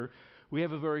we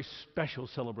have a very special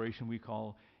celebration we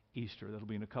call Easter. That'll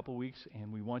be in a couple weeks,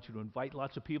 and we want you to invite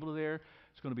lots of people there.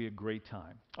 It's going to be a great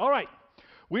time. All right.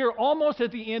 We are almost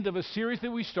at the end of a series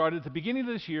that we started at the beginning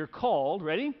of this year called,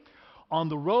 ready? On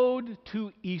the Road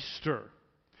to Easter.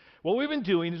 What we've been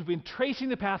doing is we've been tracing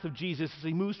the path of Jesus as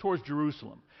he moves towards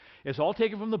Jerusalem. It's all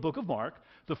taken from the book of Mark.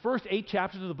 The first 8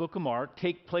 chapters of the book of Mark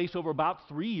take place over about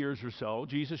 3 years or so.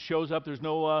 Jesus shows up. There's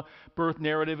no birth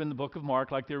narrative in the book of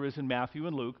Mark like there is in Matthew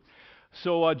and Luke.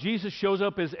 So Jesus shows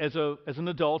up as an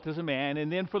adult, as a man,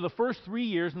 and then for the first 3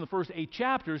 years in the first 8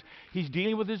 chapters, he's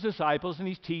dealing with his disciples, and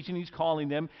he's teaching, he's calling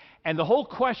them, and the whole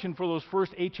question for those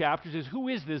first 8 chapters is, who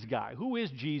is this guy? Who is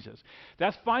Jesus?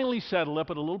 That's finally settled up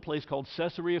at a little place called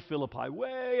Caesarea Philippi,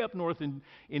 way up north in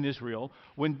Israel,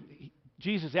 when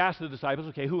Jesus asked the disciples,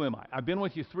 okay, who am I? I've been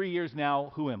with you 3 years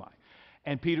now, who am I?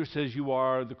 And Peter says, you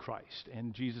are the Christ.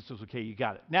 And Jesus says, okay, you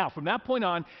got it. Now, from that point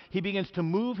on, he begins to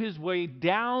move his way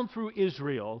down through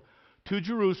Israel to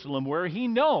Jerusalem, where he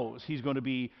knows he's going to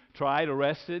be tried,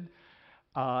 arrested,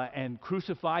 and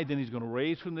crucified. Then he's going to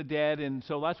raise from the dead. And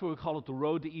so that's what we call it, the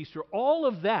road to Easter. All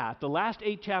of that, the last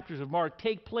 8 chapters of Mark,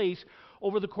 take place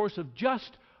over the course of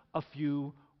just a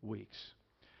few weeks.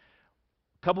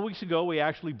 A couple weeks ago, we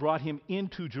actually brought him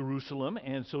into Jerusalem,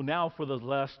 and so now for the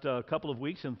last couple of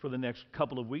weeks and for the next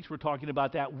couple of weeks, we're talking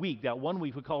about that week, that 1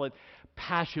 week. We call it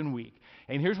Passion Week.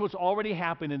 And here's what's already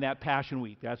happened in that Passion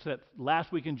Week. That's that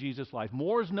last week in Jesus' life.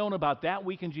 More is known about that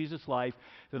week in Jesus' life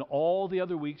than all the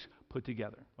other weeks put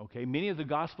together. Okay, many of the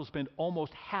Gospels spend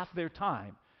almost half their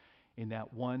time in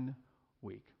that 1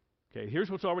 week. Okay,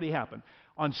 here's what's already happened.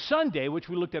 On Sunday, which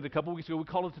we looked at a couple weeks ago, we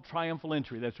call it the triumphal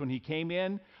entry. That's when he came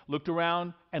in, looked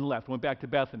around, and left, went back to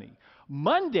Bethany.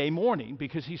 Monday morning,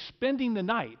 because he's spending the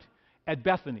night at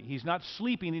Bethany, he's not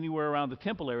sleeping anywhere around the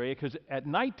temple area, because at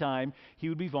nighttime, he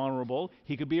would be vulnerable.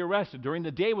 He could be arrested. During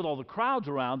the day, with all the crowds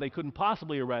around, they couldn't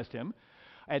possibly arrest him.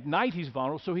 At night, he's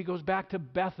vulnerable, so he goes back to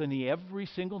Bethany every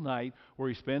single night, where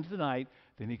he spends the night.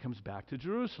 Then he comes back to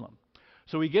Jerusalem.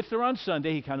 So he gets there on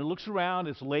Sunday. He kind of looks around.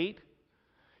 It's late.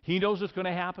 He knows what's going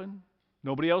to happen.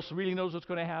 Nobody else really knows what's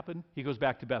going to happen. He goes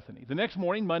back to Bethany. The next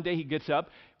morning, Monday, he gets up.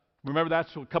 Remember,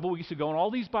 that's a couple weeks ago. And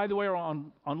all these, by the way, are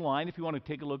online. If you want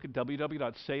to take a look at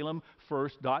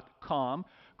www.salemfirst.com,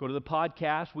 go to the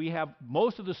podcast. We have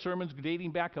most of the sermons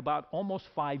dating back about almost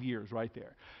 5 years right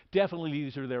there. Definitely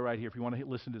these are there right here if you want to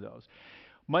listen to those.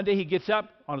 Monday, he gets up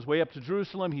on his way up to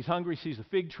Jerusalem. He's hungry, sees the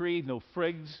fig tree, no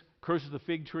figs, curses the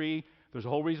fig tree. There's a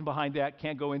whole reason behind that.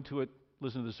 Can't go into it.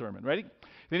 Listen to the sermon. Ready?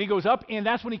 Then he goes up, and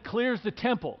that's when he clears the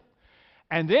temple.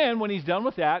 And then when he's done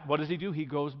with that, what does he do? He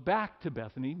goes back to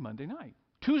Bethany Monday night.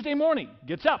 Tuesday morning,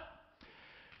 gets up.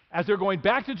 As they're going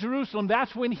back to Jerusalem,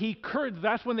 that's when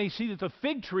they see that the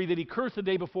fig tree that he cursed the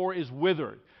day before is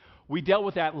withered. We dealt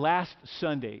with that last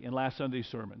Sunday in last Sunday's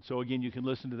sermon. So again, you can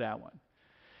listen to that one.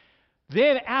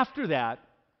 Then after that,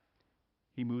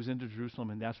 he moves into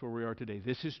Jerusalem, and that's where we are today.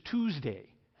 This is Tuesday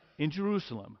in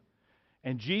Jerusalem.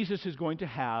 And Jesus is going to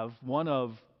have one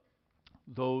of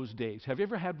those days. Have you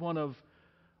ever had one of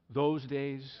those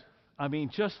days? I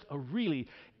mean, just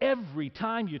every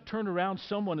time you turn around,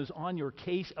 someone is on your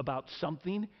case about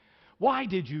something. Why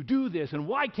did you do this? And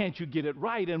why can't you get it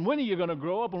right? And when are you going to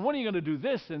grow up? And when are you going to do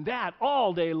this and that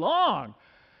all day long?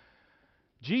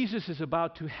 Jesus is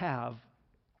about to have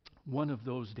one of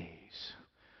those days.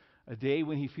 A day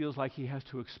when he feels like he has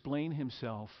to explain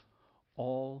himself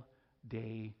all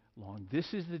day long.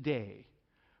 This is the day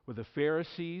where the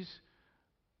Pharisees,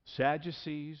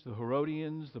 Sadducees, the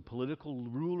Herodians, the political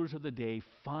rulers of the day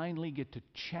finally get to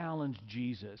challenge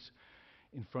Jesus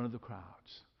in front of the crowds.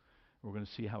 We're going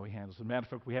to see how he handles it. As a matter of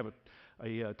fact, we have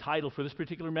a title for this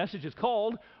particular message. It's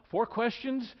called 4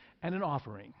 Questions and an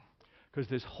Offering. Because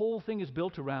this whole thing is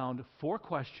built around 4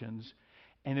 questions,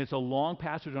 and it's a long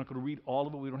passage. I'm not going to read all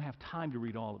of it. We don't have time to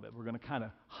read all of it. We're going to kind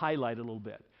of highlight it a little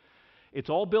bit. It's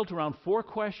all built around 4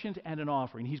 questions and an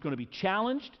offering. He's going to be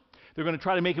challenged. They're going to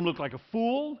try to make him look like a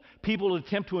fool. People will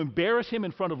attempt to embarrass him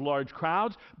in front of large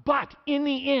crowds. But in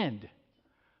the end,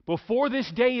 before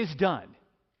this day is done,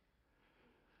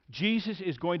 Jesus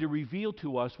is going to reveal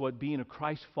to us what being a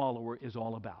Christ follower is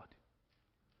all about.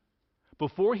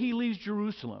 Before he leaves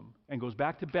Jerusalem and goes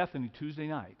back to Bethany Tuesday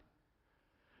night,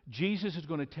 Jesus is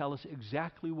going to tell us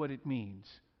exactly what it means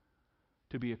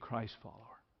to be a Christ follower.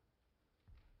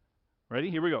 Ready?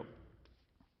 Here we go.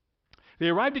 They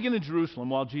arrived again in Jerusalem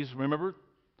while Jesus, remember,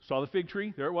 saw the fig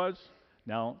tree. There it was.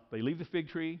 Now, they leave the fig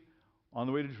tree on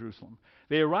the way to Jerusalem.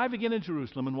 They arrived again in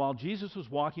Jerusalem, and while Jesus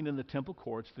was walking in the temple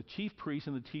courts, the chief priests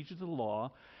and the teachers of the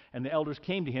law and the elders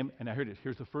came to him, and I heard it.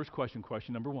 Here's the first question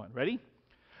number 1. Ready?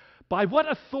 By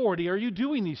what authority are you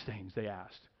doing these things, they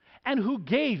asked. And who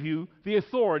gave you the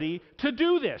authority to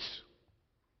do this?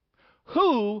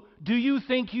 Who do you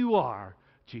think you are,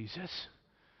 Jesus?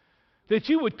 That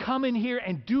you would come in here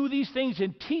and do these things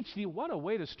and teach thee. What a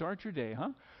way to start your day, huh?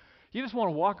 You just want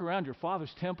to walk around your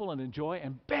Father's temple and enjoy,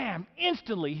 and bam,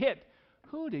 instantly hit.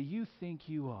 Who do you think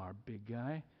you are, big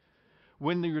guy?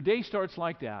 When your day starts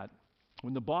like that,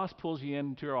 when the boss pulls you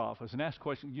into your office and asks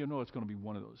questions, you know it's going to be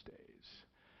one of those days.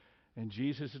 And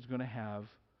Jesus is going to have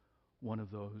one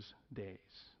of those days.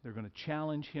 They're going to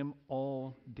challenge him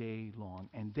all day long.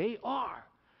 And they are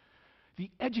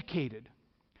the educated,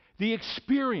 the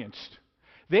experienced.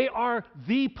 They are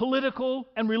the political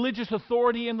and religious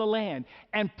authority in the land.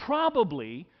 And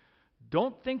probably,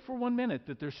 don't think for 1 minute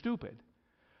that they're stupid.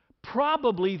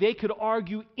 Probably they could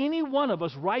argue any one of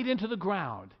us right into the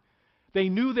ground. They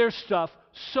knew their stuff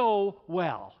so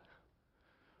well.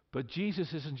 But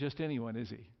Jesus isn't just anyone, is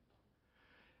he?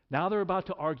 Now they're about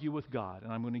to argue with God,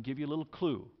 and I'm going to give you a little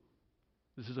clue.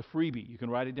 This is a freebie. You can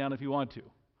write it down if you want to.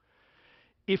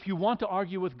 If you want to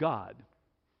argue with God,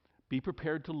 be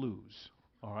prepared to lose,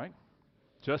 all right?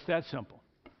 Just that simple.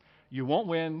 You won't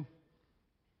win.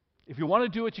 If you want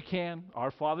to do it, you can.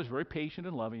 Our Father's very patient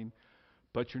and loving,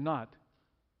 but you're not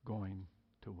going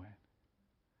to win.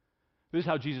 This is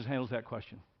how Jesus handles that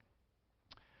question.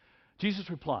 Jesus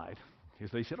replied, as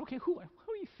they said, okay, who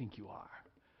do you think you are?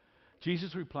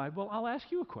 Jesus replied, well, I'll ask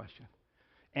you a question.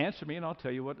 Answer me and I'll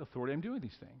tell you what authority I'm doing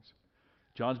these things.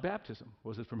 John's baptism,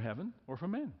 was it from heaven or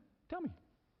from men? Tell me.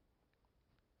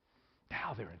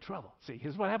 Now they're in trouble. See,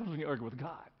 here's what happens when you argue with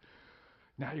God.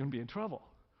 Now you're going to be in trouble.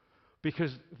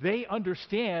 Because they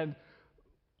understand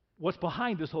what's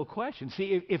behind this whole question.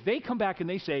 See, if they come back and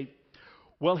they say,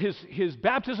 well, his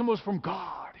baptism was from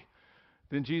God,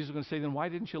 then Jesus is going to say, then why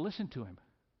didn't you listen to him?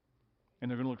 And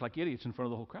they're going to look like idiots in front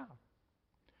of the whole crowd.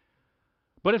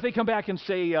 But if they come back and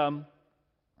say,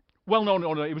 well,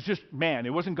 no, it was just man.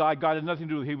 It wasn't God. God had nothing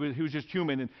to do with it. He was just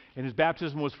human, and his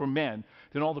baptism was for men.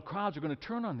 Then all the crowds are going to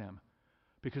turn on them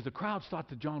because the crowds thought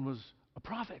that John was a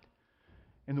prophet.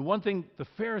 And the one thing the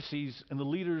Pharisees and the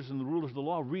leaders and the rulers of the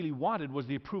law really wanted was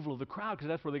the approval of the crowd because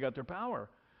that's where they got their power.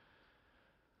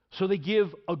 So they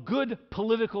give a good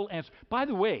political answer. By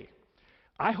the way,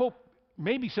 I hope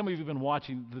maybe some of you have been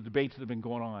watching the debates that have been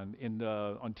going on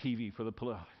on TV for the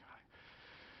political.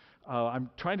 I'm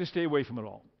trying to stay away from it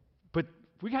all. But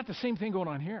we got the same thing going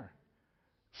on here.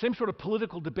 Same sort of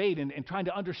political debate and trying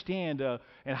to understand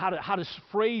and how to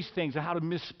phrase things and how to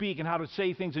misspeak and how to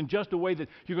say things in just a way that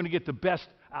you're going to get the best.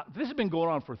 This has been going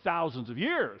on for thousands of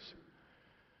years.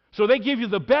 So they give you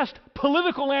the best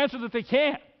political answer that they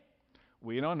can.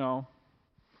 We don't know.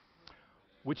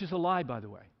 Which is a lie, by the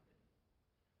way.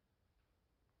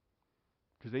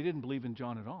 Because they didn't believe in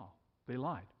John at all. They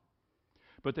lied.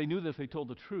 But they knew that if they told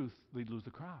the truth, they'd lose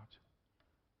the crowds.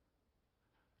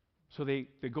 So they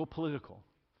go political.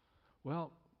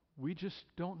 Well, we just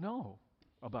don't know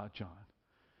about John.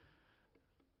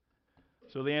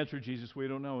 So they answered Jesus, we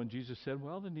don't know. And Jesus said,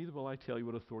 well, then neither will I tell you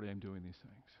what authority I'm doing these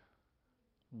things.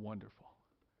 Wonderful.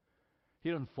 He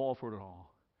doesn't fall for it at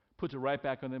all. Puts it right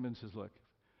back on them and says, look,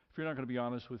 if you're not going to be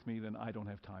honest with me, then I don't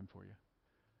have time for you.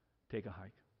 Take a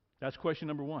hike. That's question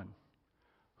number one.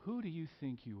 Who do you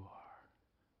think you are?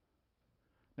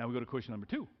 Now we go to question number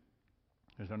two,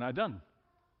 because they're not done.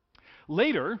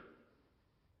 Later,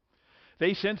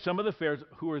 they sent some of the Pharisees.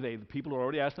 Who are they? The people who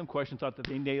already asked them questions thought that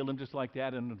they nailed him just like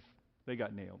that, and they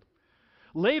got nailed.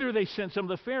 Later, they sent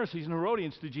some of the Pharisees and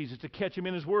Herodians to Jesus to catch him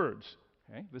in his words.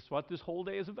 Okay? This is what this whole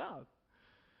day is about.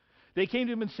 They came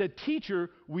to him and said, Teacher,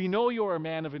 we know you're a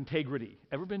man of integrity.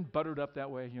 Ever been buttered up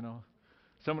that way, you know?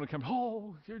 Someone will come,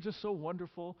 oh, you're just so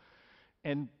wonderful.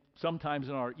 And sometimes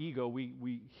in our ego,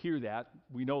 we hear that.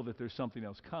 We know that there's something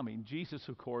else coming. Jesus,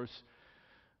 of course,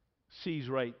 sees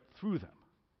right through them.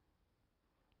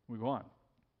 We go on.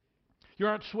 You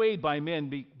aren't swayed by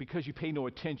men because you pay no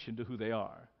attention to who they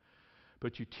are,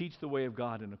 but you teach the way of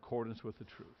God in accordance with the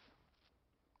truth.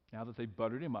 Now that they've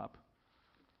buttered him up,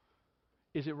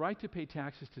 is it right to pay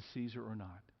taxes to Caesar or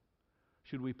not?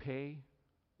 Should we pay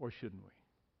or shouldn't we?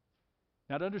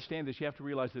 Now, to understand this, you have to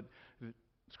realize that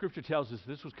Scripture tells us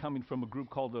this was coming from a group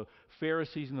called the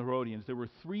Pharisees and the Herodians. There were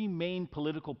three main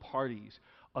political parties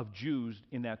of Jews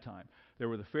in that time. There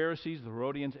were the Pharisees, the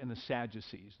Herodians, and the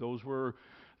Sadducees. Those were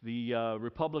the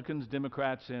Republicans,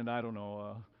 Democrats, and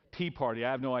Tea Party.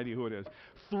 I have no idea who it is.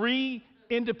 Three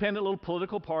independent little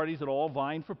political parties that all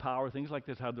vying for power, things like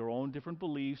this, had their own different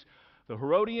beliefs. The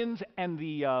Herodians and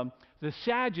the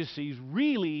Sadducees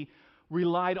really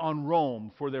relied on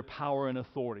Rome for their power and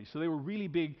authority. So they were really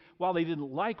big. While they didn't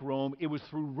like Rome, it was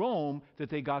through Rome that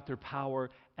they got their power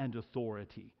and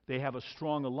authority. They have a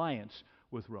strong alliance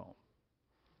with Rome.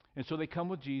 And so they come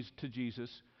to Jesus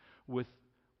with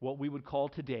what we would call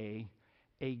today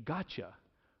a gotcha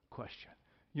question.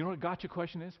 You know what a gotcha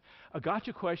question is? A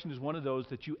gotcha question is one of those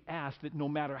that you ask that no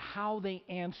matter how they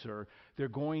answer, they're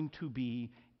going to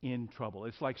be in trouble.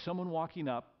 It's like someone walking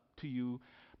up to you,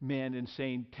 men, and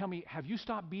saying, tell me, have you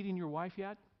stopped beating your wife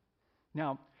yet?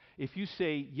 Now, if you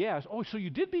say yes, oh, so you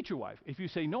did beat your wife. If you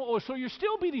say no, oh, so you're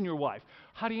still beating your wife.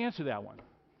 How do you answer that one?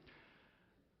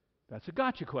 That's a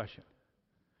gotcha question.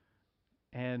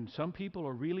 And some people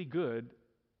are really good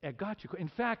at gotcha. In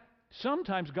fact,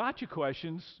 sometimes gotcha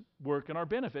questions work in our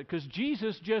benefit because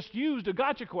Jesus just used a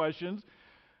gotcha question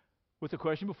with the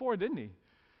question before, didn't he?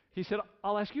 He said,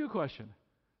 I'll ask you a question.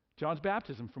 John's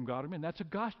baptism from God or men, that's a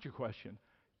gotcha question.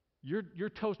 You're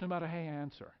toast no matter how you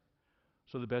answer.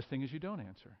 So the best thing is you don't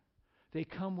answer. They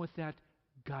come with that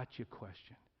gotcha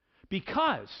question.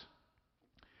 Because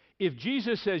if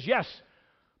Jesus says, yes,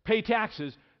 pay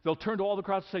taxes, they'll turn to all the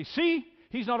crowds and say, see,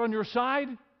 he's not on your side.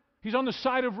 He's on the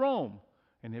side of Rome.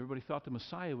 And everybody thought the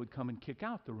Messiah would come and kick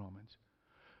out the Romans.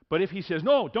 But if he says,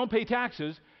 no, don't pay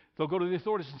taxes, they'll go to the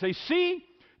authorities and say, see,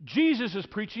 Jesus is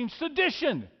preaching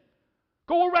sedition.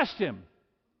 Go arrest him.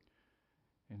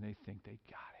 And they think they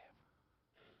got him.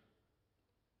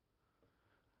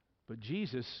 But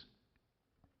Jesus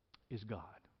is God.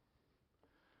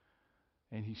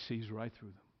 And he sees right through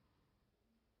them.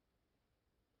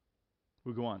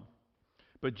 We'll go on.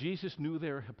 But Jesus knew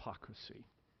their hypocrisy.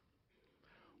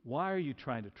 Why are you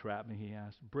trying to trap me, he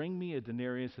asked. Bring me a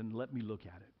denarius and let me look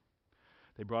at it.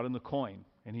 They brought him the coin,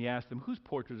 and he asked them, whose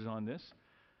portrait is on this?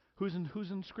 Whose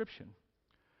inscription?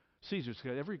 Caesar's.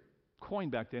 Every coin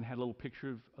back then had a little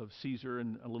picture of Caesar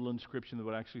and a little inscription that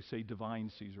would actually say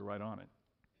Divine Caesar right on it.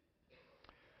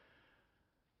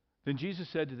 Then Jesus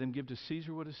said to them, give to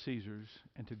Caesar what is Caesar's,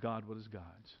 and to God what is God's.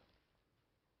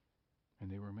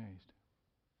 And they were amazed.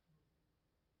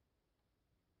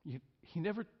 He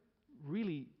never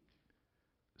really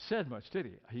said much, did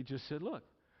he? He just said, look,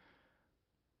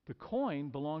 the coin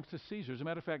belongs to Caesar. As a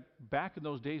matter of fact, back in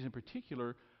those days in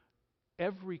particular,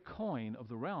 every coin of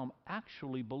the realm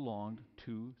actually belonged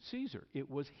to Caesar.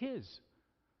 It was his.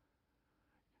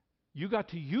 You got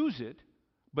to use it,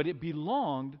 but it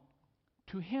belonged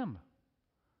to him.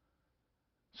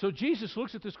 So Jesus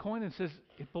looks at this coin and says,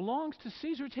 it belongs to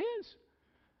Caesar. It's his.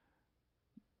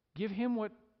 Give him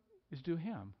what is due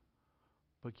him,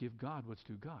 but give God what's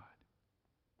due God.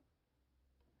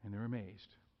 And they're amazed.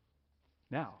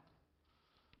 Now,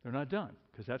 they're not done,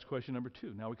 because that's question number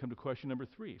 2. Now we come to question number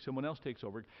 3. Someone else takes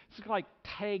over. It's like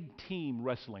tag team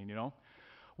wrestling, you know.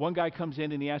 One guy comes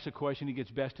in and he asks a question, he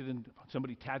gets bested, and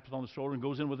somebody taps him on the shoulder and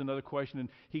goes in with another question, and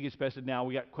he gets bested. Now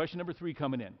we got question number 3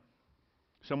 coming in.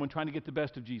 Someone trying to get the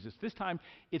best of Jesus. This time,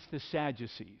 it's the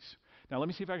Sadducees. Now let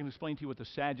me see if I can explain to you what the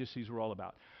Sadducees were all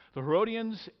about. The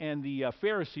Herodians and the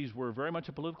Pharisees were very much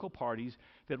a political parties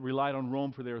that relied on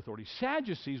Rome for their authority.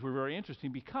 Sadducees were very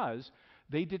interesting because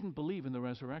they didn't believe in the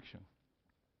resurrection.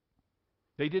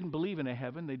 They didn't believe in a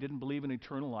heaven. They didn't believe in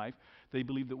eternal life. They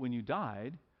believed that when you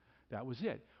died, that was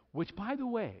it. Which, by the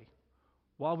way,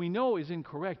 while we know is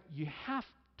incorrect, you have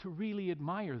to really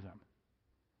admire them.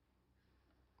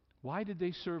 Why did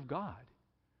they serve God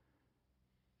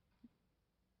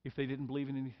if they didn't believe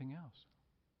in anything else?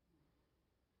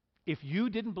 If you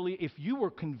didn't believe, if you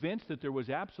were convinced that there was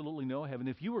absolutely no heaven,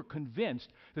 if you were convinced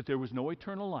that there was no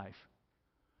eternal life,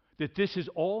 that this is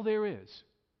all there is,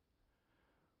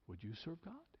 would you serve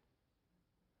God?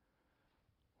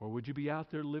 Or would you be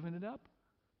out there living it up,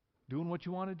 doing what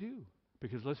you want to do?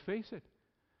 Because let's face it,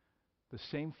 the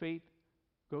same fate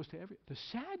goes to every. The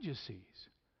Sadducees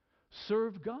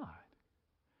served God,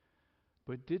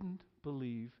 but didn't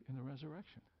believe in the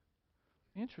resurrection.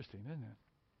 Interesting, isn't it?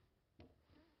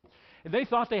 And they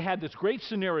thought they had this great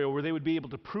scenario where they would be able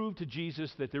to prove to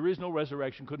Jesus that there is no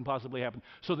resurrection, couldn't possibly happen.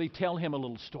 So they tell him a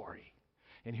little story.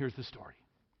 And here's the story.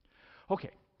 Okay,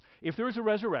 if there is a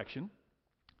resurrection,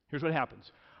 here's what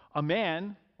happens. A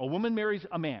woman marries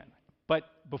a man, but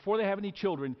before they have any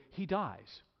children, he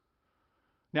dies.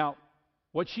 Now,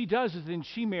 what she does is then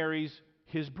she marries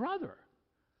his brother.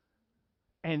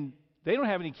 And they don't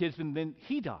have any kids, and then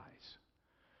he dies.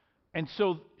 And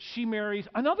so she marries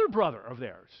another brother of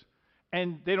theirs.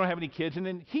 And they don't have any kids, and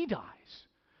then he dies.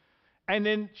 And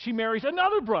then she marries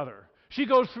another brother. She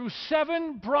goes through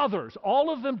 7 brothers.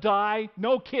 All of them die,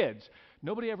 no kids.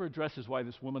 Nobody ever addresses why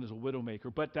this woman is a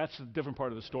widowmaker, but that's a different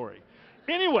part of the story.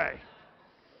 Anyway,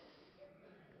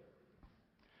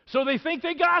 so they think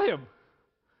they got him.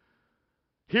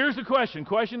 Here's the question.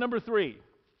 Question number 3.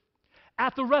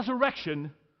 At the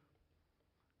resurrection,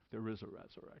 if there is a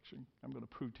resurrection, I'm going to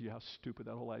prove to you how stupid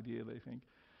that whole idea they think.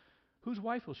 Whose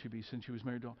wife will she be since she was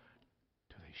married to?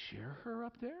 Do they share her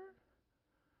up there?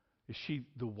 Is she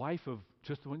the wife of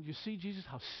just the one? You see, Jesus,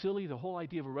 how silly the whole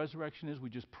idea of a resurrection is? We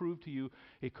just proved to you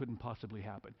it couldn't possibly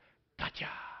happen. Gotcha!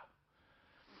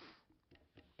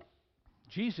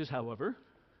 Jesus, however,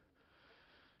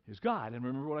 is God. And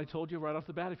remember what I told you right off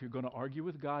the bat? If you're going to argue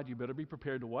with God, you better be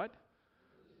prepared to what?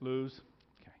 Lose.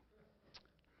 Okay.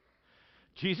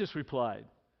 Jesus replied,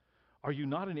 "Are you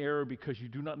not in error because you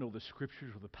do not know the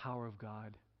Scriptures or the power of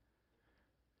God?"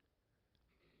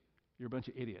 You're a bunch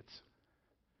of idiots.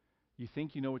 You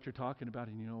think you know what you're talking about,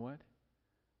 and you know what?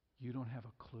 You don't have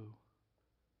a clue.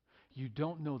 You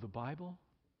don't know the Bible,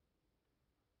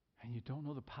 and you don't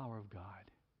know the power of God.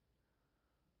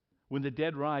 When the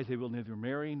dead rise, they will neither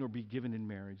marry nor be given in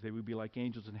marriage. They will be like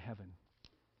angels in heaven.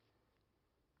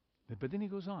 But then he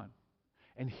goes on.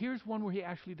 And here's one where he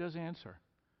actually does answer.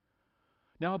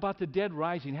 Now, about the dead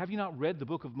rising, have you not read the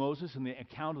book of Moses and the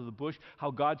account of the bush,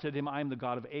 how God said to him, "I am the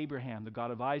God of Abraham, the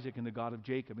God of Isaac, and the God of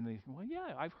Jacob"? And they think, well,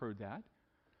 yeah, I've heard that.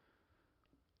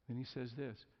 Then he says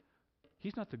this,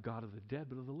 He's not the God of the dead,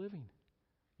 but of the living.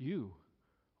 You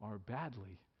are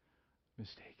badly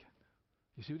mistaken.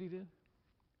 You see what he did?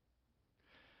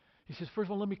 He says, first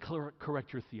of all, let me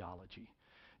correct your theology.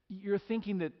 You're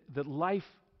thinking that life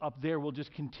up there will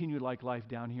just continue like life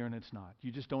down here, and it's not.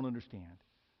 You just don't understand.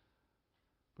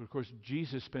 But of course,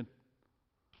 Jesus spent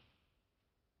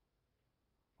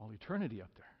all eternity up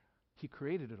there. He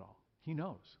created it all. He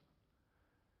knows.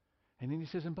 And then he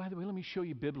says, and by the way, let me show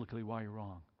you biblically why you're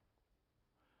wrong.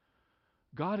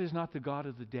 God is not the God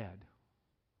of the dead.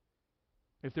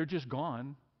 If they're just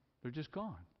gone, they're just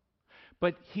gone.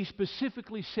 But he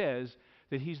specifically says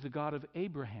that he's the God of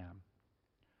Abraham,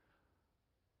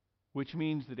 which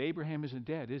means that Abraham isn't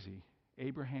dead, is he?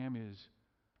 Abraham is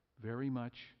very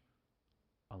much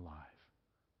alive.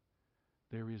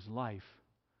 There is life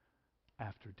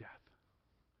after death.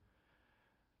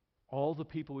 All the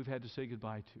people we've had to say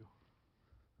goodbye to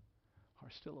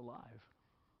are still alive.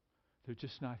 They're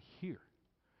just not here.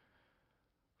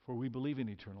 For we believe in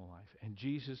eternal life. And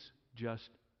Jesus just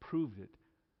proved it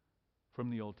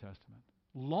from the Old Testament.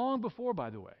 Long before,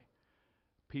 by the way,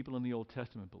 people in the Old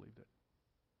Testament believed it.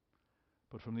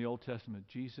 But from the Old Testament,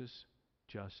 Jesus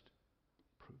just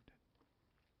proved it.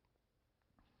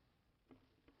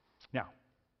 Now,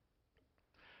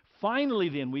 finally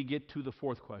then, we get to the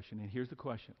fourth question. And here's the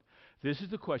question. This is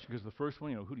the question, because the first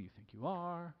one, who do you think you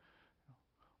are?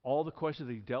 All the questions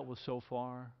that he dealt with so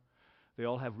far, they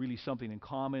all have really something in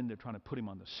common. They're trying to put him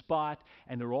on the spot,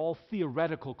 and they're all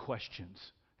theoretical questions.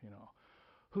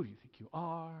 Who do you think you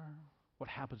are? What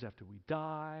happens after we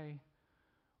die?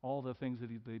 All the things that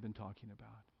they've been talking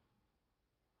about.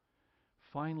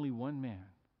 Finally, one man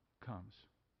comes.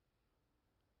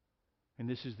 And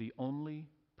this is the only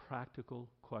practical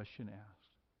question asked.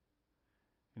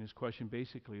 And his question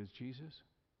basically is, Jesus,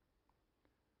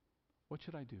 what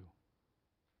should I do?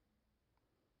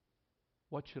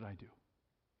 What should I do?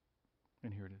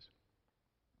 And here it is.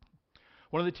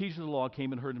 One of the teachers of the law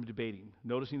came and heard them debating.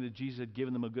 Noticing that Jesus had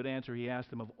given them a good answer, he asked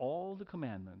them, of all the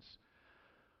commandments,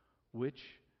 which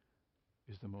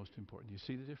is the most important? Do you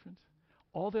see the difference?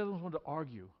 All the others wanted to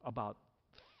argue about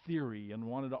theory and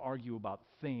wanted to argue about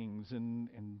things and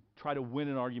try to win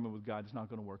an argument with God. It's not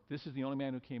going to work. This is the only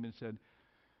man who came and said,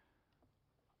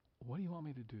 what do you want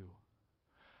me to do?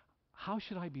 How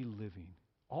should I be living?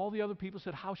 All the other people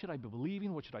said, how should I be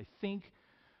believing? What should I think?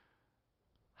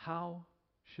 How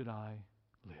should I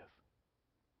live?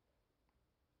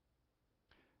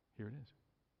 Here it is.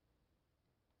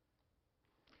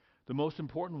 The most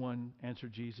important one,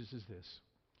 answered Jesus, is this.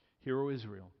 Hear, O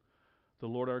Israel, the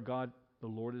Lord our God, the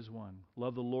Lord is one.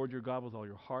 Love the Lord your God with all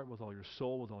your heart, with all your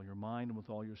soul, with all your mind, and with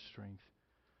all your strength.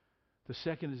 The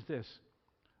second is this.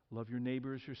 Love your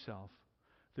neighbor as yourself.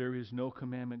 There is no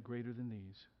commandment greater than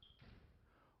these.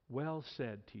 Well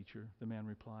said, teacher, the man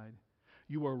replied.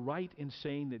 You are right in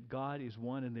saying that God is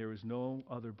one and there is no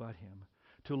other but him.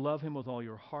 To love him with all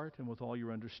your heart and with all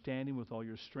your understanding, with all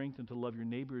your strength, and to love your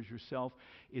neighbor as yourself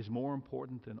is more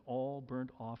important than all burnt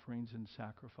offerings and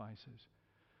sacrifices.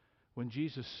 When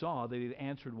Jesus saw that he had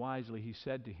answered wisely, he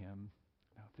said to him,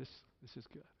 now this is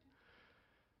good.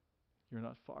 You're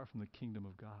not far from the kingdom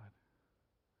of God.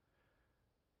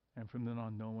 And from then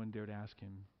on, no one dared ask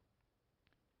him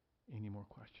any more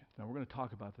questions. Now, we're going to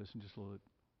talk about this in just a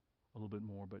little bit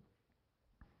more, but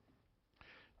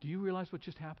do you realize what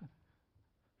just happened?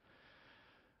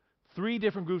 3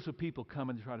 different groups of people come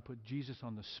and try to put Jesus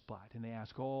on the spot, and they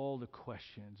ask all the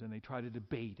questions, and they try to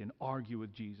debate and argue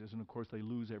with Jesus, and of course they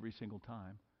lose every single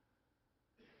time.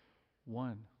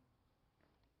 One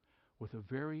with a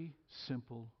very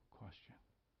simple question.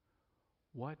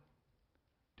 What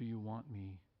do you want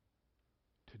me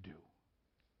to do?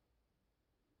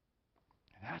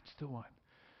 And that's the one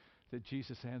that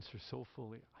Jesus answers so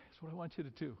fully. It's what I want you to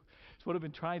do. It's what I've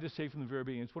been trying to say from the very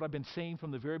beginning. It's what I've been saying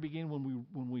from the very beginning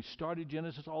when we started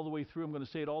Genesis all the way through. I'm going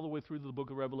to say it all the way through the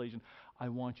book of Revelation. I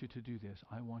want you to do this.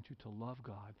 I want you to love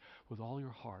God with all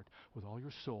your heart, with all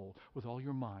your soul, with all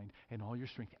your mind, and all your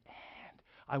strength. And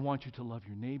I want you to love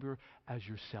your neighbor as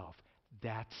yourself.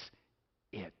 That's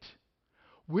it.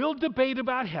 We'll debate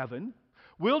about heaven.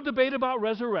 We'll debate about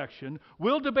resurrection.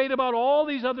 We'll debate about all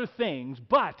these other things.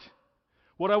 But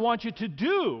what I want you to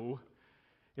do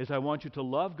is I want you to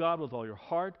love God with all your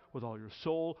heart, with all your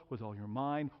soul, with all your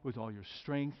mind, with all your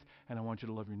strength, and I want you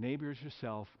to love your neighbor as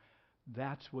yourself.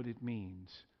 That's what it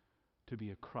means to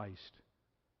be a Christ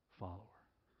follower.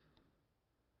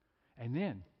 And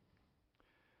then,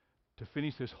 to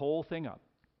finish this whole thing up,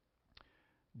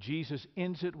 Jesus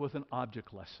ends it with an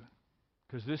object lesson.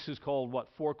 Because this is called, what,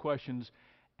 4 questions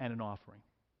and an offering.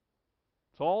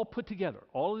 It's all put together.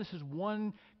 All of this is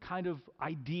one kind of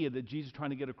idea that Jesus is trying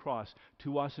to get across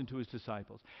to us and to his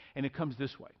disciples. And it comes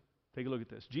this way. Take a look at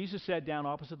this. Jesus sat down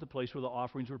opposite the place where the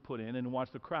offerings were put in and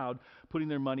watched the crowd putting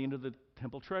their money into the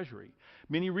temple treasury.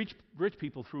 Many rich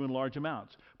people threw in large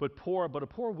amounts, but a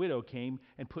poor widow came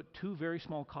and put 2 very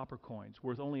small copper coins,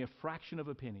 worth only a fraction of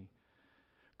a penny.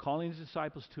 Calling his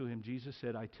disciples to him, Jesus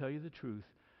said, I tell you the truth,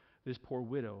 this poor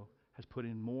widow has put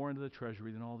in more into the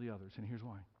treasury than all the others. And here's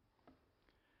why.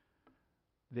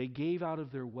 They gave out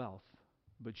of their wealth,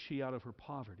 but she out of her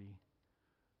poverty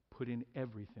put in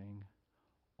everything,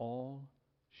 all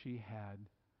she had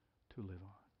to live on.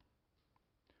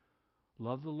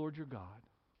 Love the Lord your God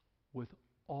with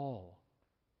all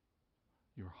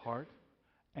your heart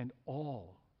and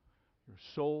all your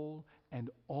soul and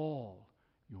all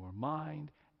your mind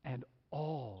and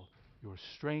all your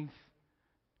strength,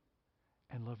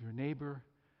 and love your neighbor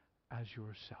as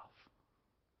yourself.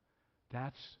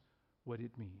 That's what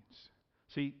it means.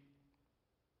 See,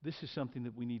 this is something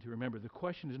that we need to remember. The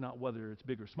question is not whether it's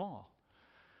big or small.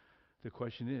 The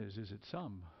question is it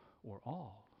some or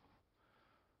all?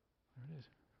 There it is.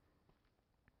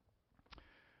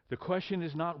 The question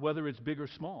is not whether it's big or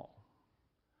small.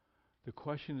 The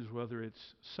question is whether it's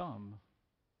some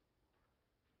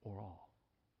or all.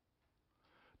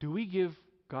 Do we give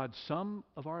God some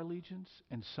of our allegiance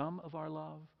and some of our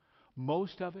love,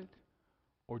 most of it,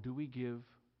 or do we give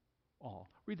all?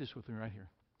 Read this with me right here.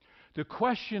 The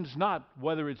question's not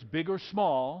whether it's big or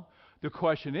small. The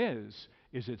question is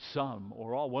it some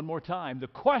or all? One more time. The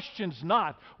question's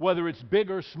not whether it's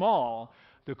big or small.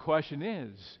 The question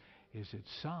is it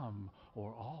some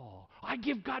or all? I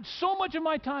give God so much of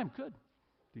my time. Good.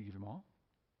 Do you give him all?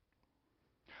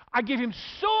 I give him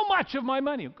so much of my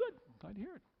money. Good. Glad to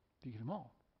hear it. Do you give him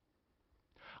all?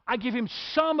 I give him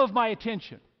some of my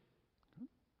attention.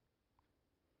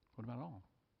 What about all?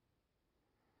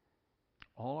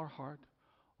 All our heart,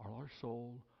 all our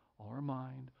soul, all our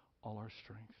mind, all our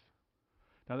strength.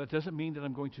 Now that doesn't mean that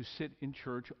I'm going to sit in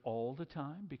church all the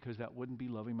time, because that wouldn't be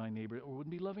loving my neighbor or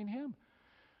wouldn't be loving him.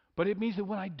 But it means that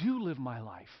when I do live my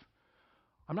life,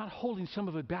 I'm not holding some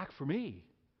of it back for me.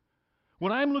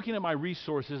 When I'm looking at my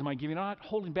resources and my giving, I'm not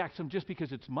holding back some just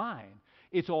because it's mine.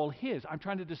 It's all his. I'm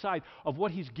trying to decide of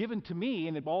what he's given to me,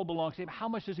 and it all belongs to him. How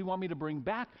much does he want me to bring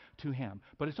back to him?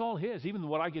 But it's all his. Even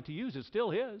what I get to use is still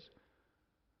his.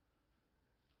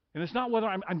 And it's not whether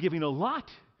I'm giving a lot.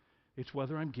 It's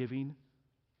whether I'm giving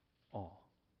all.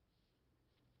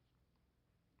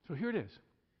 So here it is.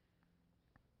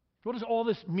 What does all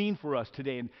this mean for us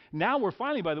today? And now we're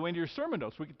finally, by the way, into your sermon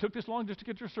notes. We took this long just to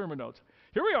get your sermon notes.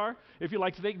 Here we are, if you'd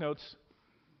like to take notes.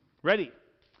 Ready?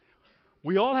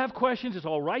 We all have questions. It's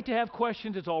all right to have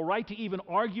questions. It's all right to even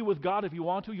argue with God if you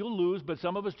want to. You'll lose, but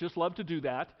some of us just love to do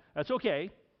that. That's okay.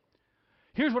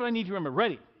 Here's what I need you to remember.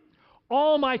 Ready?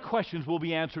 All my questions will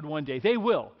be answered one day. They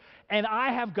will. And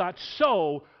I have got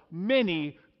so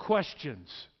many questions.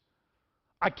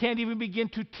 I can't even begin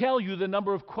to tell you the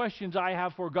number of questions I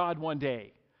have for God one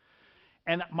day.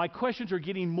 And my questions are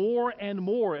getting more and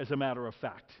more, as a matter of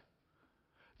fact.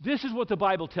 This is what the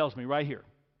Bible tells me right here.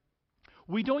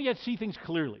 We don't yet see things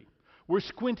clearly. We're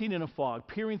squinting in a fog,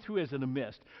 peering through as in a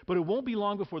mist. But it won't be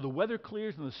long before the weather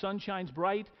clears and the sun shines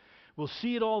bright. We'll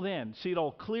see it all then, see it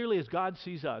all clearly as God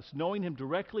sees us, knowing him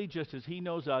directly just as he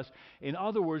knows us. In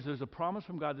other words, there's a promise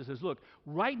from God that says, look,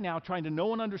 right now trying to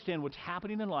know and understand what's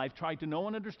happening in life, trying to know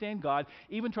and understand God,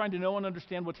 even trying to know and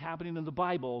understand what's happening in the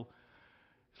Bible,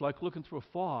 it's like looking through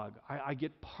a fog. I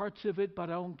get parts of it, but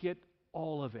I don't get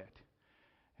all of it.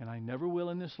 And I never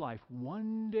will in this life.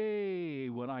 One day,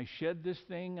 when I shed this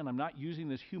thing and I'm not using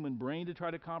this human brain to try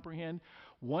to comprehend,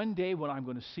 One day when I'm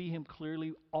going to see him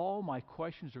clearly, all my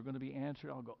questions are going to be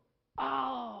answered. I'll go,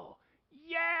 oh,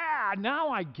 yeah, now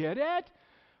I get it.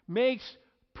 Makes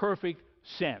perfect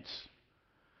sense.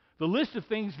 The list of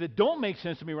things that don't make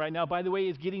sense to me right now, by the way,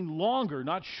 is getting longer,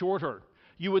 not shorter.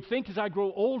 You would think as I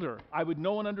grow older, I would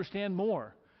know and understand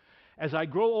more. As I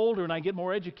grow older and I get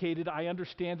more educated, I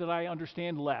understand that I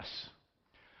understand less.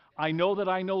 I know that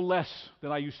I know less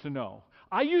than I used to know.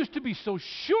 I used to be so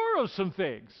sure of some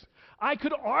things. I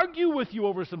could argue with you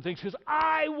over some things because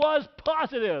I was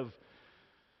positive.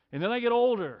 And then I get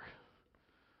older.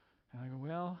 And I go,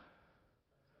 well,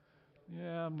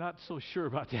 yeah, I'm not so sure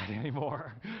about that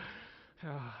anymore.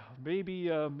 Maybe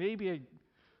there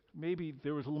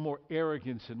was a little more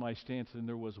arrogance in my stance than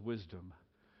there was wisdom.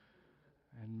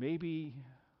 And maybe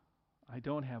I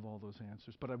don't have all those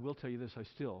answers, but I will tell you this, I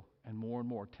still, and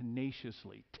more,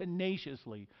 tenaciously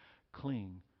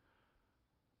cling.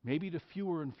 Maybe to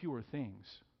fewer and fewer things,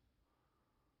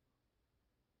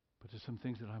 but to some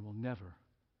things that I will never,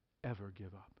 ever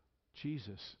give up.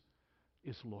 Jesus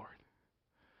is Lord.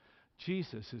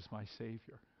 Jesus is my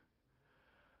Savior.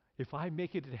 If I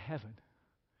make it to heaven,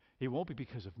 it won't be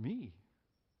because of me.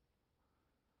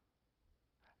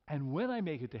 And when I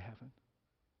make it to heaven,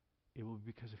 it will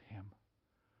be because of Him,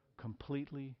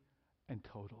 completely and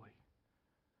totally.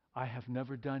 I have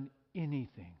never done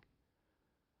anything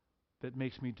that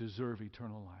makes me deserve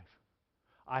eternal life.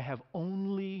 I have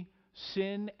only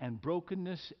sin and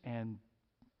brokenness and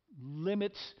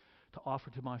limits to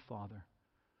offer to my Father.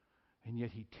 And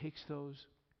yet He takes those,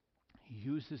 He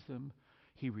uses them,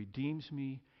 He redeems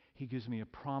me, He gives me a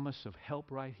promise of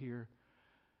help right here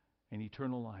and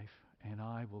eternal life, and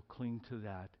I will cling to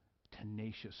that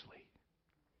tenaciously.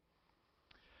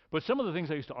 But some of the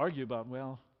things I used to argue about,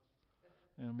 well,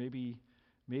 maybe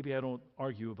I don't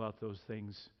argue about those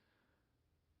things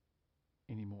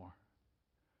anymore.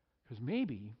 Because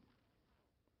maybe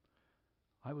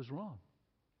I was wrong.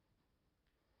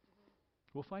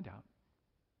 We'll find out.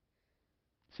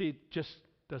 See, it just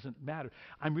doesn't matter.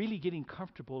 I'm really getting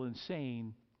comfortable in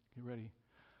saying, get ready,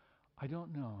 I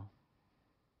don't know.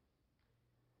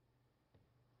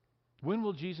 When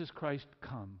will Jesus Christ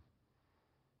come?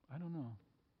 I don't know.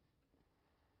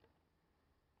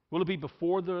 Will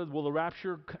the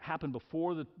rapture happen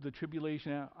before the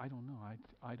tribulation? I don't know.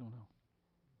 I don't know.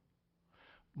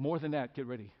 More than that, get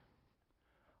ready.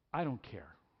 I don't care.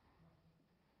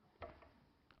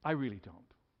 I really don't.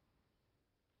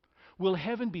 Will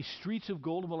heaven be streets of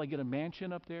gold and will I get a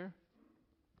mansion up there?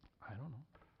 I don't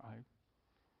know.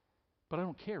 But I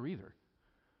don't care either.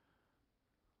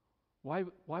 Why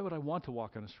would I want to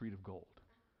walk on a street of gold?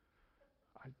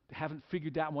 I haven't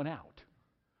figured that one out.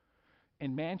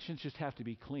 And mansions just have to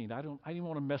be cleaned. I didn't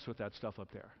want to mess with that stuff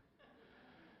up there.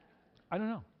 I don't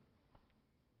know.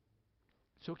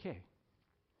 It's okay.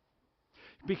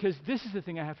 Because this is the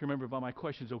thing I have to remember about my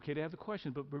questions. Okay to have the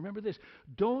questions, but remember this.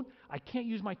 I can't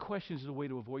use my questions as a way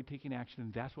to avoid taking action,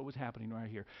 and that's what was happening right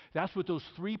here. That's what those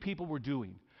three people were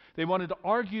doing. They wanted to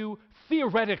argue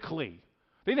theoretically.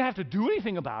 They didn't have to do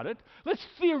anything about it. Let's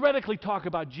theoretically talk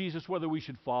about Jesus, whether we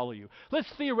should follow you.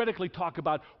 Let's theoretically talk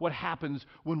about what happens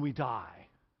when we die.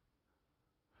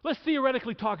 Let's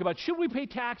theoretically talk about, should we pay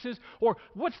taxes, or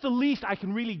what's the least I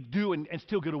can really do and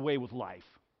still get away with life?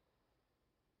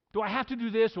 Do I have to do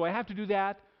this? Do I have to do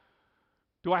that?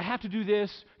 Do I have to do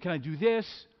this? Can I do this?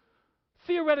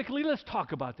 Theoretically, let's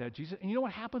talk about that, Jesus. And you know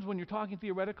what happens when you're talking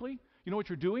theoretically? You know what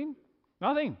you're doing?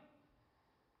 Nothing.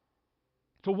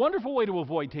 It's a wonderful way to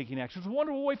avoid taking action. It's a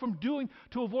wonderful way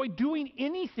to avoid doing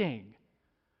anything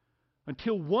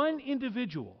until one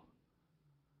individual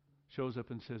shows up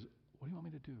and says, what do you want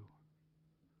me to do?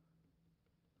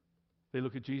 They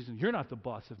look at Jesus and, you're not the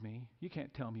boss of me. You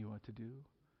can't tell me what to do.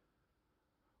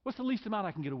 What's the least amount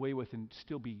I can get away with and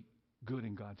still be good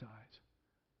in God's eyes?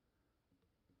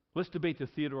 Let's debate the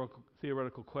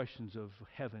theoretical questions of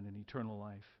heaven and eternal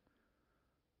life.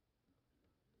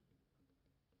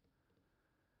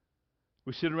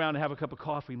 We sit around and have a cup of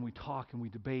coffee and we talk and we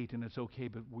debate and it's okay,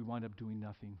 but we wind up doing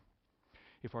nothing.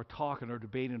 If our talk and our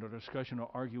debate and our discussion or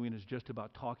arguing is just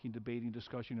about talking, debating,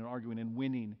 discussing, and arguing and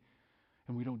winning,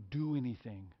 and we don't do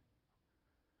anything,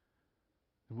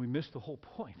 then we miss the whole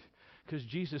point, because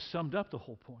Jesus summed up the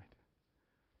whole point.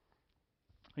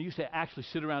 I used to actually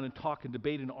sit around and talk and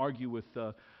debate and argue with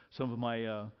some of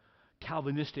my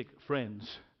Calvinistic friends,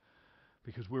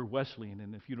 because we're Wesleyan,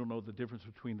 and if you don't know the difference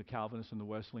between the Calvinist and the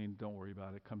Wesleyan, don't worry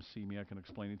about it. Come see me. I can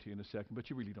explain it to you in a second, but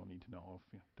you really don't need to know,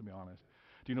 to be honest.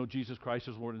 Do you know Jesus Christ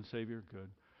is Lord and Savior? Good.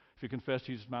 If you confess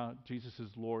Jesus is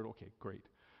Lord, okay, great.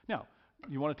 Now,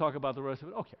 you want to talk about the rest of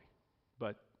it? Okay.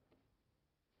 But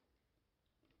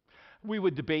we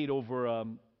would debate over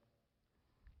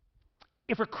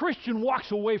if a Christian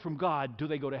walks away from God, do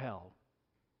they go to hell?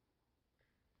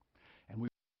 And we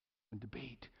would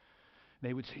debate.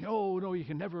 They would say, no, you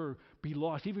can never be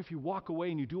lost. Even if you walk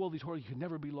away and you do all these horrors, you can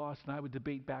never be lost. And I would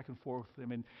debate back and forth with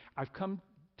them. And I've come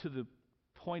to the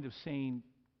point of saying,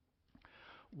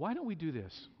 why don't we do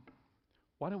this?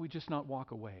 Why don't we just not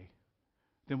walk away?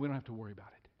 Then we don't have to worry about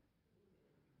it.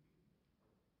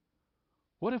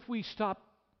 What if we stop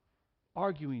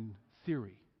arguing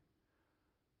theory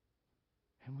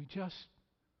and we just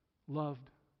loved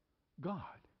God?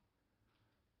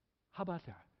 How about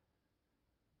that?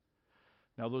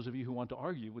 Now, those of you who want to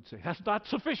argue would say, that's not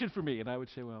sufficient for me. And I would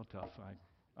say, well, tough.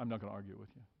 I'm not going to argue with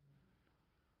you.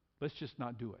 Let's just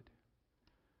not do it.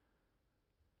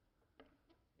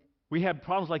 We had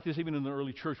problems like this even in the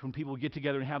early church when people get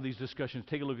together and have these discussions.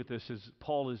 Take a look at this as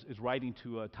Paul is writing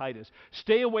to Titus.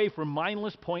 Stay away from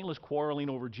mindless, pointless quarreling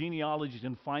over genealogies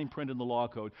and fine print in the law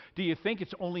code. Do you think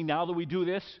it's only now that we do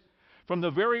this? From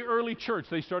the very early church,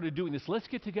 they started doing this. Let's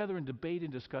get together and debate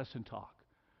and discuss and talk.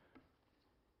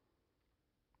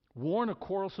 Warn a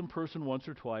quarrelsome person once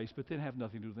or twice, but then have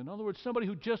nothing to do with it. In other words, somebody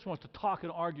who just wants to talk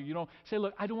and argue, say,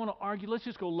 look, I don't want to argue. Let's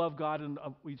just go love God and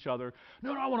each other.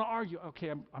 No, I want to argue. Okay,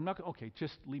 I'm not going to. Okay,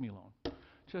 just leave me alone.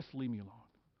 Just leave me alone.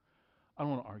 I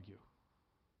don't want to argue.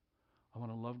 I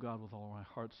want to love God with all my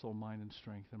heart, soul, mind, and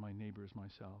strength, and my neighbor as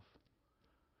myself.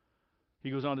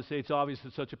 He goes on to say, it's obvious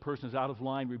that such a person is out of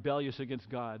line, rebellious against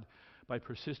God. By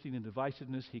persisting in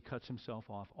divisiveness, he cuts himself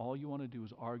off. All you want to do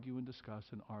is argue and discuss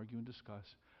and argue and discuss.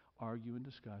 Argue and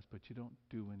discuss, but you don't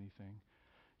do anything.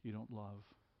 You don't love.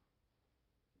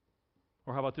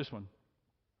 Or how about this one?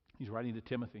 He's writing to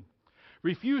Timothy.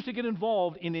 Refuse to get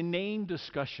involved in inane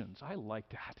discussions. I like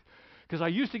that, because I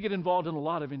used to get involved in a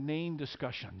lot of inane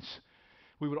discussions.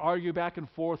 We would argue back and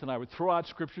forth, and I would throw out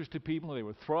scriptures to people, and they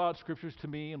would throw out scriptures to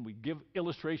me, and we'd give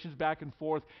illustrations back and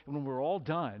forth. And when we're all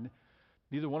done,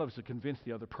 neither one of us had convinced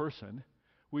the other person.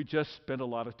 We just spent a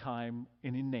lot of time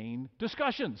in inane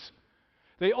discussions.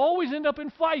 They always end up in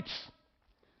fights.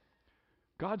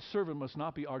 God's servant must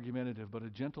not be argumentative, but a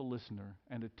gentle listener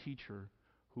and a teacher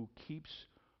who keeps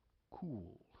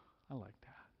cool. I like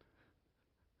that.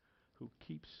 Who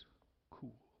keeps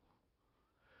cool.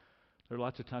 There are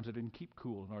lots of times I didn't keep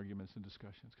cool in arguments and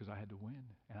discussions because I had to win,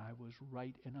 and I was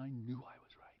right, and I knew I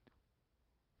was right.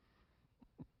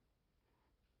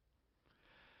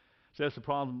 So that's the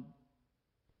problem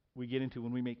we get into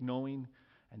when we make knowing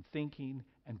and thinking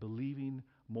and believing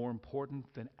more important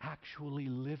than actually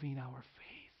living our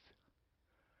faith.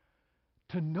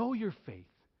 To know your faith,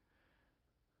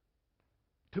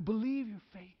 to believe your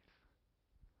faith,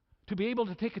 to be able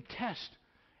to take a test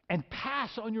and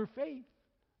pass on your faith.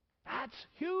 That's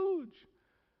huge.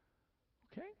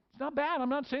 Okay? It's not bad. I'm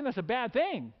not saying that's a bad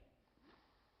thing.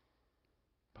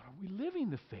 But are we living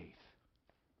the faith?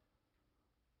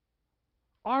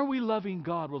 Are we loving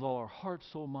God with all our heart,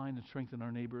 soul, mind, and strength, and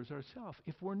our neighbor as ourselves?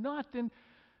 If we're not, then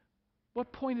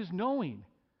what point is knowing?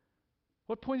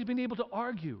 What point is being able to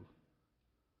argue?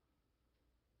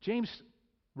 James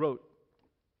wrote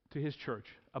to his church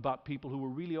about people who were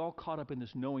really all caught up in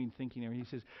this knowing, thinking area. He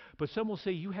says, but some will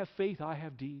say, you have faith, I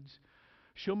have deeds.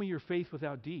 Show me your faith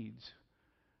without deeds,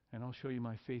 and I'll show you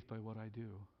my faith by what I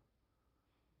do.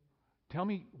 Tell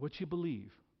me what you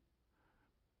believe,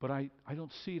 but I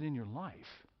don't see it in your life.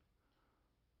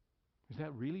 Is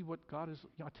that really what God is?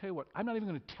 I'll tell you what, I'm not even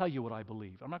going to tell you what I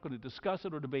believe. I'm not going to discuss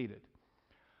it or debate it.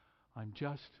 I'm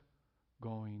just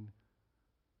going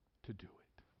to do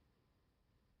it.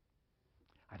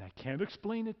 And I can't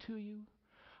explain it to you.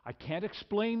 I can't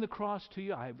explain the cross to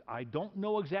you. I don't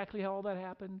know exactly how all that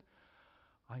happened.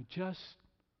 I just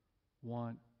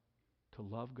want to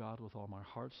love God with all my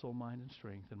heart, soul, mind, and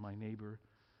strength, and my neighbor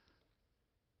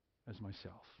as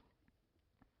myself.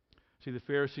 See, the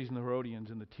Pharisees and the Herodians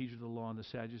and the teachers of the law and the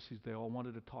Sadducees, they all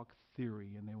wanted to talk theory,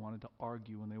 and they wanted to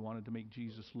argue, and they wanted to make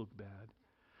Jesus look bad.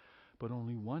 But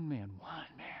only one man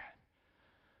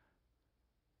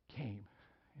came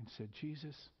and said,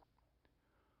 Jesus,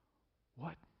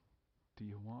 what do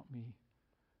you want me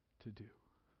to do?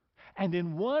 And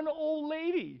then one old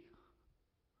lady,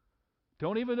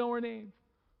 don't even know her name,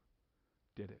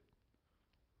 did it.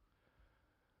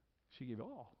 She gave it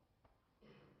all.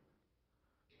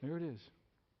 There it is.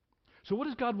 So what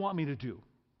does God want me to do?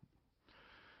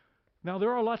 Now,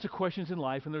 there are lots of questions in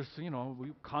life, and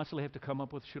we constantly have to come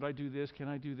up with, should I do this? Can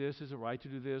I do this? Is it right to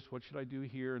do this? What should I do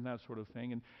here? And that sort of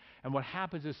thing. And what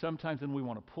happens is sometimes then we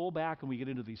want to pull back and we get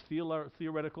into these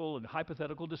theoretical and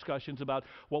hypothetical discussions about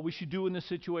what we should do in this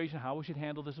situation, how we should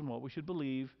handle this, and what we should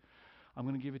believe. I'm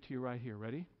going to give it to you right here.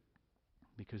 Ready?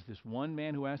 Because this one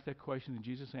man who asked that question and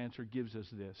Jesus' answer gives us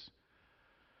this.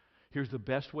 Here's the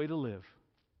best way to live.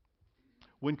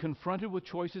 When confronted with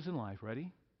choices in life,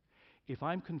 ready? If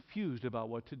I'm confused about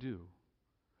what to do,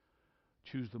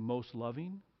 choose the most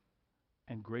loving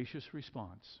and gracious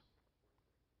response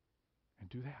and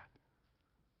do that.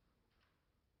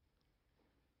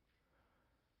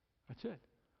 That's it.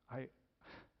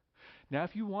 Now,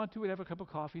 if you want to, we'd have a cup of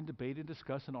coffee and debate and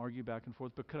discuss and argue back and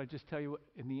forth, but could I just tell you,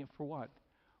 in the end, for what?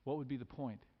 What would be the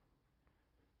point?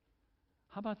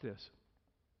 How about this?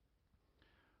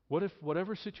 What if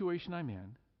whatever situation I'm in,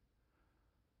 and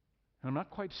I'm not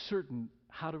quite certain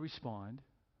how to respond,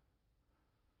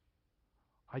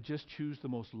 I just choose the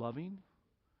most loving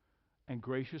and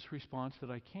gracious response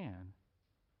that I can,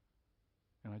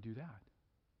 and I do that.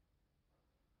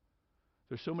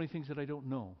 There's so many things that I don't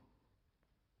know.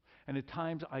 And at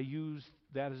times I use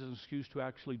that as an excuse to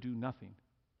actually do nothing.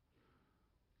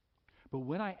 But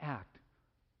when I act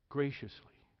graciously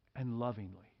and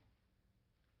lovingly,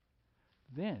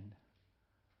 then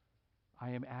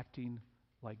I am acting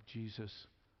like Jesus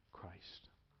Christ.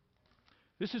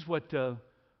 This is what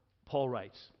Paul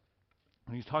writes.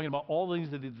 When he's talking about all the things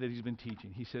that he's been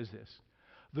teaching, he says this.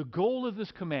 The goal of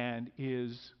this command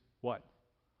is what?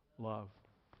 Love.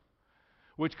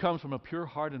 Which comes from a pure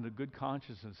heart and a good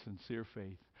conscience and sincere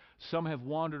faith. Some have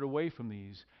wandered away from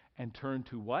these and turned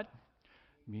to what?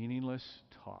 Meaningless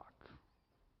talk.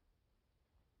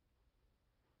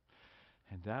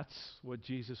 And that's what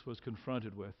Jesus was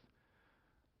confronted with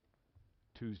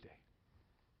Tuesday.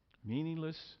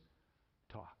 Meaningless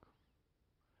talk.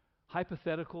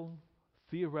 Hypothetical,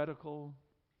 theoretical,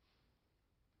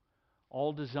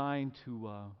 all designed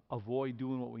to avoid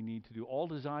doing what we need to do, all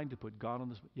designed to put God on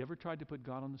the spot. You ever tried to put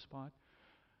God on the spot?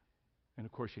 And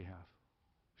of course you have.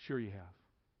 Sure you have.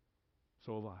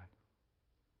 So have I.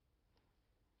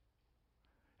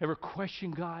 Ever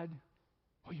question God?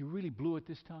 Oh, you really blew it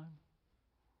this time?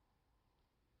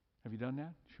 Have you done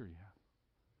that? Sure you have.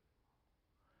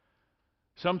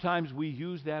 Sometimes we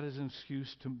use that as an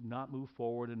excuse to not move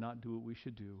forward and not do what we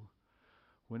should do,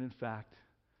 when in fact,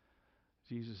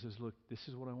 Jesus says, look, this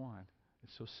is what I want.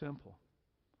 It's so simple.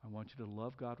 I want you to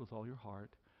love God with all your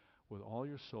heart, with all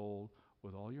your soul,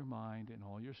 with all your mind, and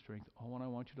all your strength. Oh, and I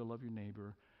want you to love your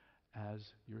neighbor as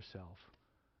yourself,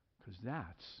 because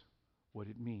that's what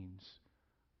it means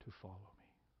to follow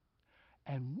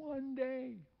me. And one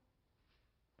day,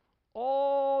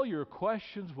 all your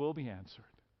questions will be answered.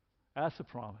 That's a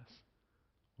promise.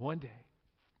 One day.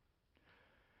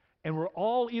 And we're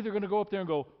all either going to go up there and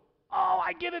go, oh,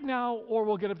 I get it now, or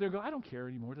we'll get up there and go, I don't care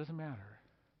anymore, it doesn't matter.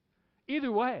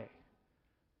 Either way,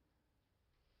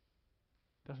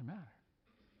 doesn't matter.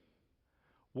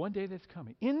 One day that's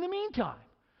coming. In the meantime,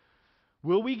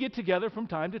 will we get together from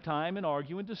time to time and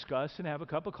argue and discuss and have a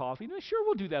cup of coffee? No, sure,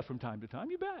 we'll do that from time to time,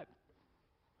 you bet.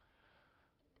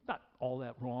 Not all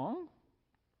that wrong.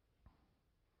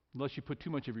 Unless you put too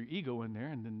much of your ego in there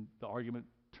and then the argument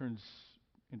turns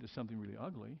into something really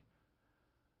ugly.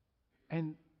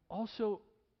 And also,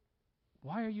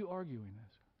 why are you arguing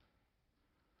this?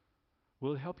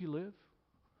 Will it help you live?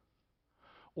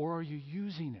 Or are you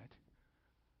using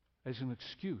it as an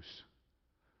excuse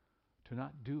to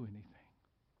not do anything?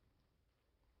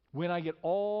 When I get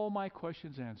all my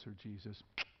questions answered, Jesus,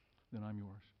 then I'm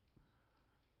yours.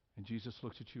 And Jesus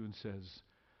looks at you and says,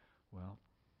 well,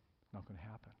 it's not going to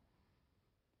happen.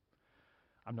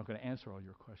 I'm not going to answer all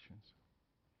your questions.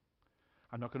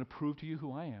 I'm not going to prove to you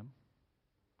who I am.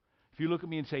 If you look at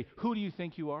me and say, who do you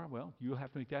think you are? Well, you'll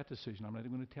have to make that decision. I'm not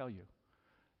even going to tell you.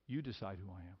 You decide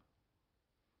who I am.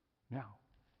 Now,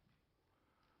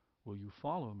 will you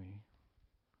follow me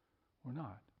or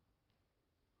not?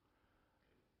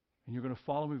 And you're going to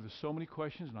follow me with so many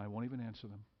questions, and I won't even answer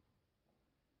them.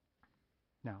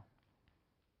 Now,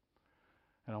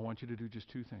 and I want you to do just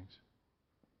two things.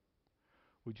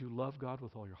 Would you love God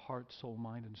with all your heart, soul,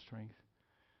 mind, and strength?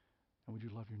 And would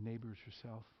you love your neighbor as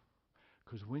yourself?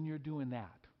 Because when you're doing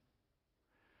that,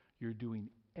 you're doing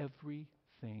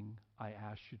everything I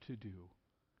asked you to do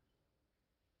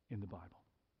in the Bible.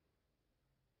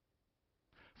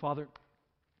 Father,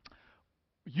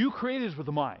 you created us with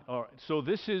a mind. All right, so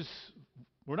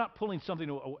we're not pulling something.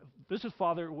 This is,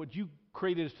 Father, what you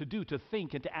created us to do, to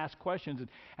think and to ask questions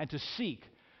and to seek.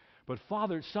 But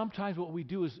Father, sometimes what we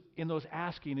do is in those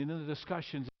asking and in the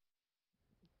discussions,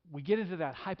 we get into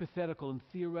that hypothetical and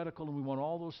theoretical, and we want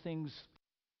all those things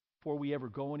before we ever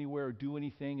go anywhere or do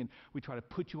anything, and we try to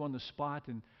put you on the spot.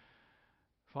 And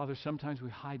Father, sometimes we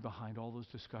hide behind all those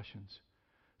discussions,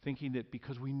 thinking that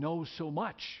because we know so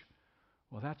much,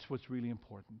 well, that's what's really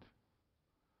important.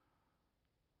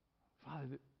 Father,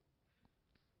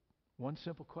 One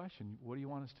simple question: what do you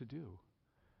want us to do?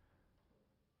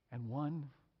 And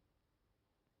one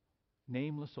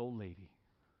nameless old lady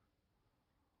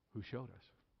who showed us.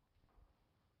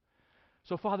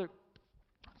 So, Father,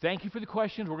 thank you for the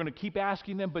questions. We're going to keep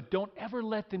asking them, but don't ever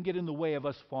let them get in the way of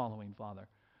us following, Father.